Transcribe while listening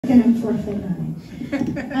and I'm 4'9".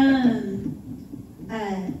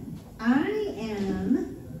 I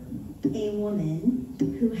am a woman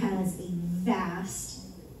who has a vast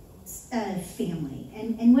family.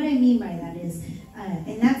 And what I mean by that is,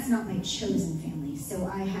 and that's not my chosen family. So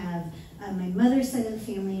I have my mother's side of the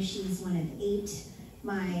family, she's one of 8.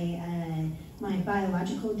 My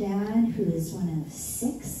biological dad, who is one of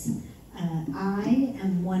 6. I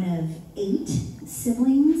am one of 8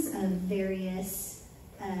 siblings of various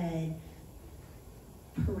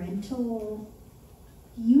parental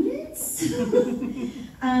units.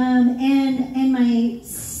 and my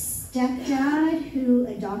stepdad, who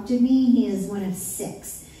adopted me, he is one of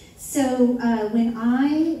 6. So when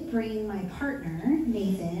I bring my partner,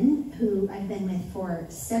 Nathan, who I've been with for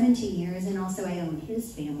 17 years, and also I own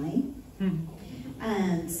his family.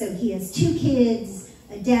 So he has 2 kids,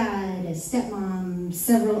 a dad, a stepmom,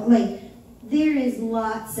 several, there is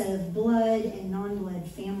lots of blood and non-blood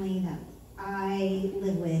family that I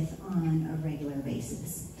live with on a regular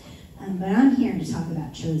basis. But I'm here to talk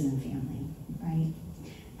about chosen family, right?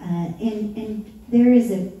 And there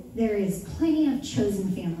is plenty of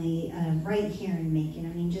chosen family right here in Macon.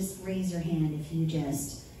 I mean, just raise your hand if you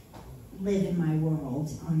just live in my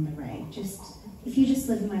world on the reg. If you just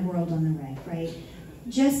live in my world on the reg, right?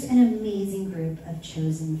 Just an amazing group of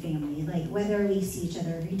chosen family. Like, whether we see each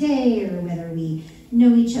other every day or whether we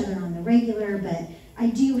know each other on the regular, but I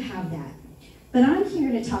do have that. But I'm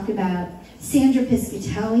here to talk about Sandra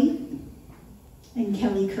Piscatelli and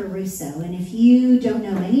Kelly Caruso. And if you don't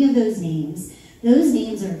know any of those names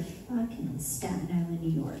are fucking Staten Island, New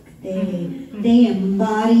York. They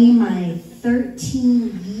embody my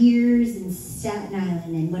 13 years in Staten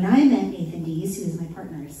Island. And when I met Nathan Dees, who is my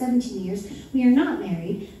partner of 17 years, we are not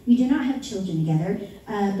married. We do not have children together,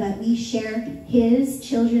 but we share his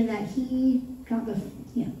children that he got before.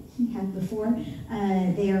 He had before.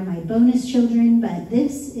 They are my bonus children, but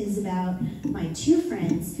this is about my 2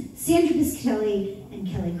 friends, Sandra Piscatelli and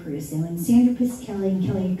Kelly Caruso. And Sandra Piscatelli and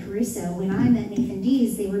Kelly Caruso, when I met Nathan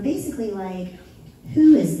Dees, they were basically like,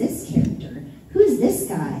 who is this character? Who's this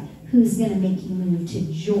guy who's going to make you move to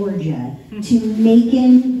Georgia, to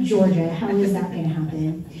Macon, Georgia? How is that going to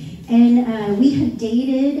happen? And we had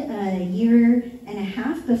dated a year and a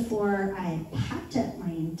half before I packed up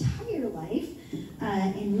my entire life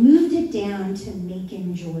and moved it down to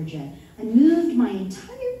Macon, Georgia. I moved my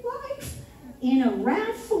entire life in a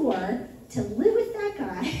RAV4 to live with that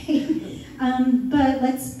guy. But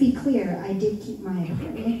let's be clear, I did keep my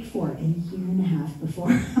apartment for a year and a half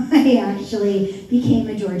before I actually became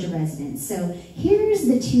a Georgia resident. So here's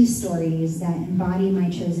the 2 stories that embody my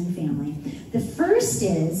chosen family. The first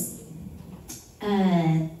is,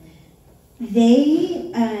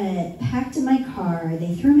 they packed in my car,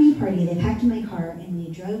 they threw me a party, they packed in my car, and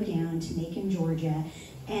we drove down to Macon, Georgia.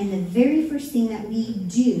 And the very first thing that we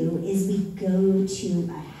do is we go to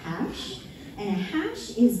a hash. And a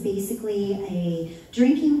hash is basically a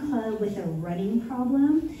drinking club with a running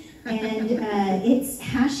problem. And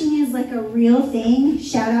hashing is like a real thing.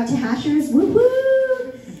 Shout out to hashers, woo woo!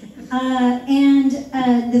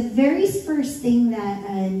 The very first thing that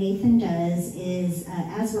Nathan does is,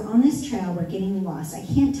 as we're on this trail, we're getting lost. I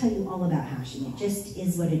can't tell you all about hashing. It just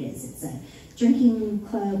is what it is. It's a drinking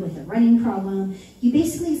club with a running problem. You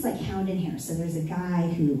basically, it's like hound and hare. So there's a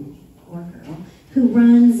guy or girl who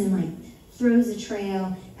runs and throws a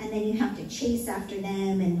trail, and then you have to chase after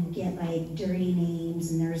them and get dirty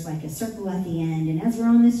names, and there's a circle at the end. And as we're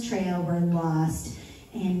on this trail, we're lost.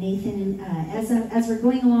 And Nathan, as we're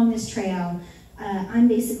going along this trail, I'm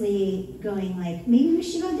basically going maybe we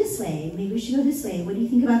should go this way, maybe we should go this way, what do you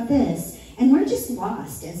think about this? And we're just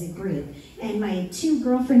lost as a group. And my 2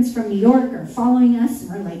 girlfriends from New York are following us,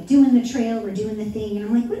 and we're doing the trail, we're doing the thing, and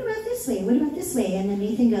I'm like, what about this way, what about this way? And then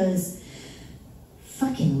Nathan goes,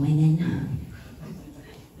 fucking women.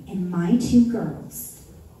 And my 2 girls,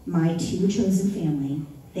 my 2 chosen family,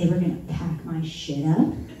 they were gonna pack my shit up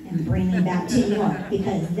and bring me back to New York,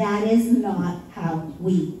 because that is not how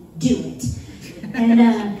we do it.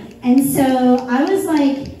 And so I was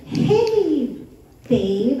like, hey,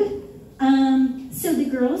 babe. So the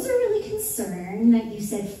girls are really concerned that you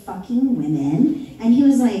said fucking women. And he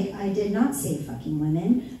was like, I did not say fucking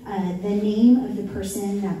women. The name of the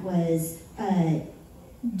person that was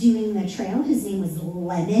doing the trail, his name was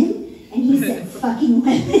Lemon. And he said fucking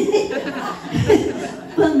women.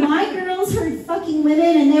 But my girls heard fucking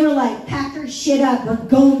women, and they were like, pack her shit up, we're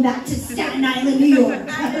going back to Staten Island, New York.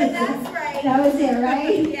 That's right. That was it,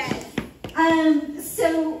 right? Yes.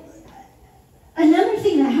 So Another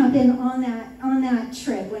thing that happened on that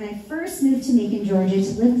trip, when I first moved to Macon, Georgia,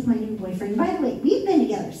 to live with my new boyfriend. By the way, we've been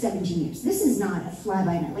together 17 years. This is not a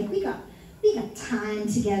fly-by-night. Like, we got time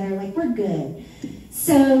together. Like, we're good.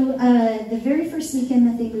 So the very first weekend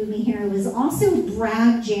that they moved me here was also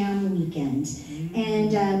Brag Jam weekend.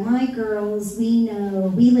 And my girls, we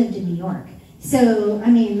lived in New York. So, I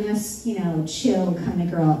mean, this, chill kind of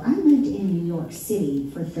girl. I lived in New York City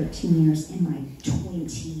for 13 years in my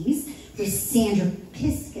 20s. With Sandra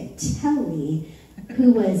Piscatelli,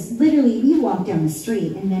 who was literally, we walked down the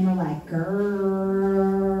street and then we're like, girl.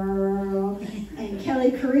 And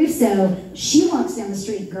Kelly Caruso, she walks down the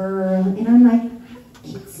street, girl. And I'm like,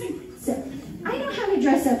 so I know how to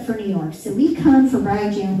dress up for New York. So we come for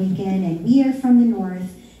Bride Jam weekend and we are from the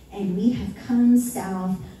north and we have come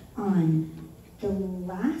south on the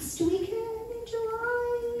last weekend in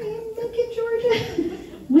July in Macon, Georgia.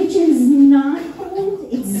 Which is not cold,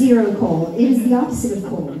 it's zero cold. It is the opposite of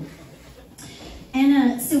cold.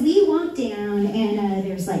 And so we walk down and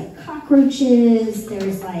there's like cockroaches,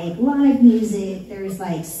 there's like live music, there's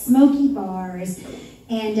like smoky bars.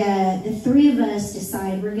 And the three of us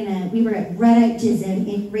decide we were at Red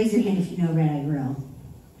Eye, raise your hand if you know Red Eye Grill.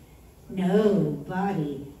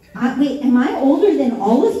 Nobody. Wait, am I older than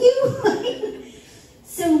all of you?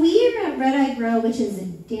 So we are at Red Eye Grill, which is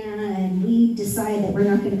in Dana, and we decide that we're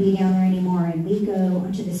not going to be down there anymore, and we go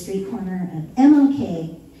onto the street corner of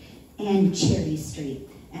MLK and Cherry Street.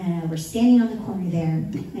 And we're standing on the corner there,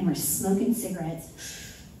 and we're smoking cigarettes.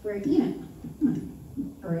 We're,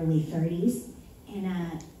 early 30s,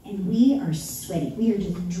 and we are sweating. We are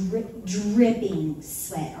just dripping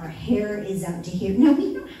sweat. Our hair is out to here. Now,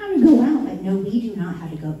 we know how to go out, but no, we do not know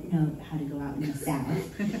how to go out in the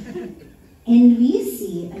South. And we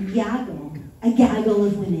see a gaggle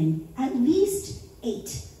of women, at least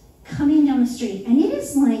 8, coming down the street. And it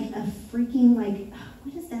is like a freaking,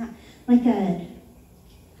 what is that?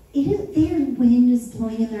 Their wind is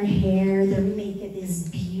blowing in their hair, their makeup is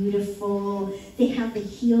beautiful, they have the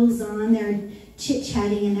heels on, they're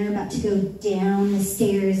chit-chatting, and they're about to go down the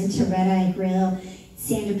stairs into Red Eye Grill.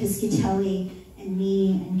 Sandra Piscatelli and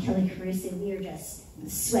me and Kelly Caruso, we are just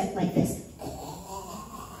sweat like this.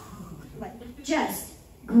 Just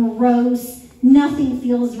gross, nothing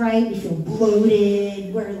feels right, we feel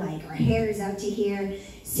bloated, we're like, our hair is out to here.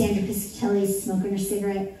 Sandra Piscatelli's smoking her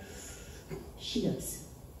cigarette. She goes,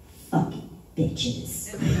 fucking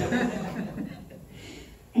bitches.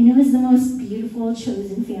 And it was the most beautiful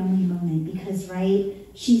chosen family moment because, right,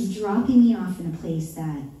 she's dropping me off in a place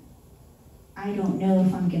that I don't know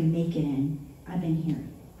if I'm gonna make it in. I've been here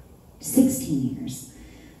 16 years.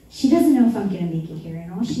 She doesn't know if I'm going to make it here,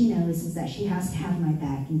 and all she knows is that she has to have my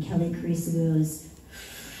back. And Kelly Caruso goes,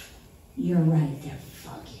 you're right, they're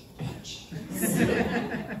fucking bitches.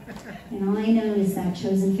 And all I know is that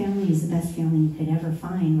chosen family is the best family you could ever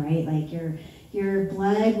find, right? Like your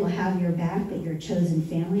blood will have your back, but your chosen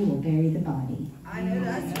family will bury the body. I know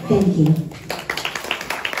that's right. Thank you.